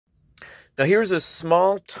Now here's a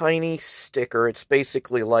small, tiny sticker. It's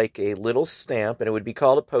basically like a little stamp, and it would be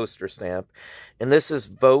called a poster stamp. And this is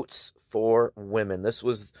Votes for Women. This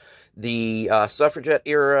was the suffragette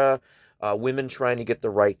era, women trying to get the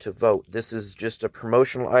right to vote. This is just a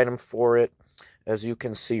promotional item for it, as you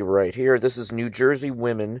can see right here. This is New Jersey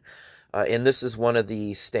Women. And this is one of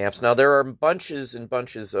the stamps. Now, there are bunches and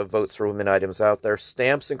bunches of Votes for Women items out there.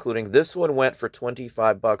 Stamps, including this one, went for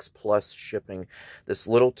 25 bucks plus shipping. This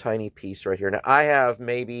little tiny piece right here. Now, I have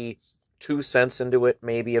maybe 2 cents into it,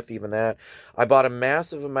 maybe if even that. I bought a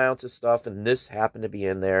massive amount of stuff, and this happened to be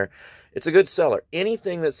in there. It's a good seller.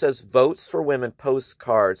 Anything that says Votes for Women,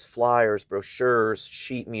 postcards, flyers, brochures,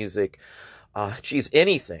 sheet music, geez,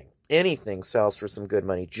 anything sells for some good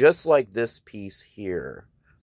money, just like this piece here.